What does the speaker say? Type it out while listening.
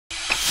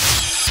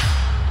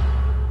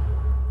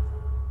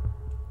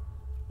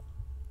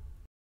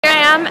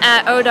am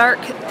at Odark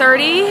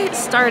 30,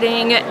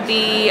 starting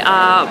the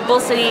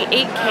Bull City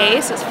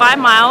 8K, so it's 5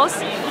 miles.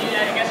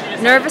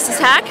 Nervous as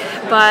heck,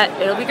 but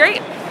it'll be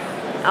great.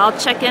 I'll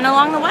check in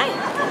along the way.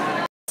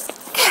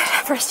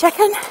 First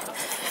check-in,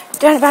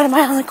 doing about 1.25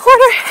 miles.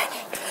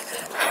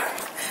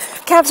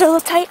 Calves are a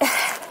little tight.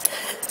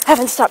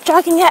 Haven't stopped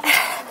jogging yet.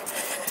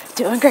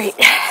 Doing great.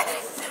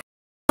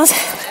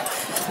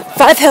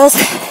 5 hills.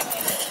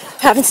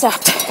 Haven't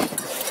stopped.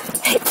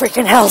 8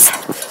 freaking hills.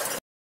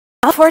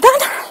 Now 4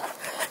 done.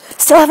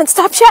 Still haven't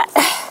stopped yet.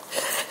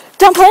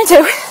 Don't plan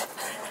to.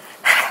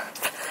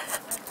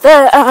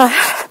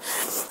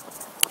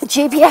 The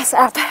GPS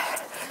app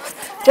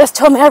just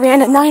told me I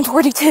ran at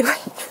 9:42.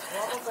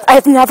 I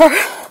have never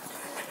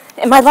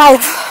in my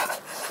life,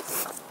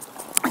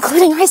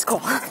 including high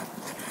school,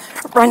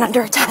 run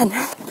under a 10.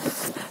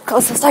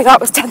 Closest I got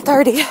was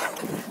 10:30.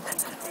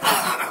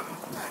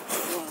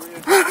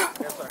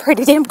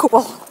 Pretty damn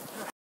cool.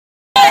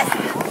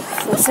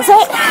 This is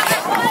it.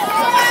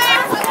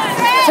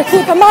 So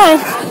keep in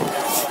mind,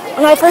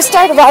 when I first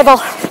started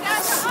Rival,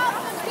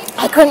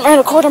 I couldn't run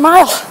a 1/4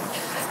 mile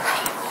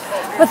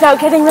without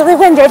getting really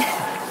winded.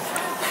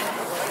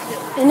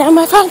 And now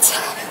my friends,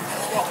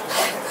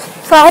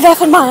 5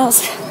 effing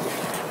miles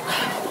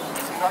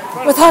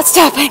without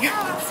stopping.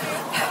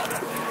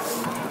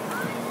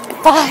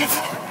 5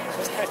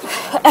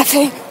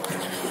 effing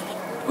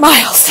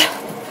miles.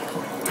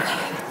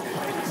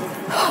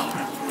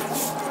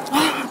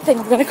 I think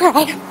I'm gonna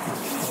cry.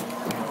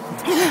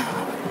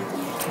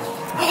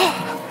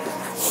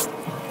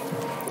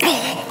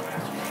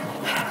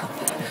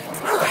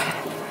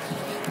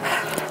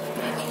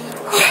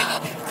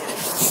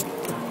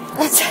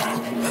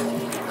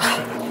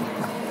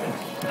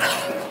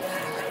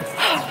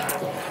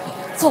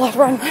 That's a lot of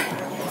run.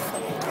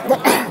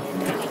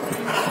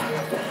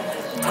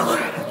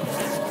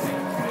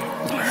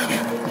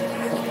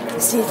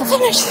 See you at the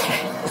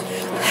finish.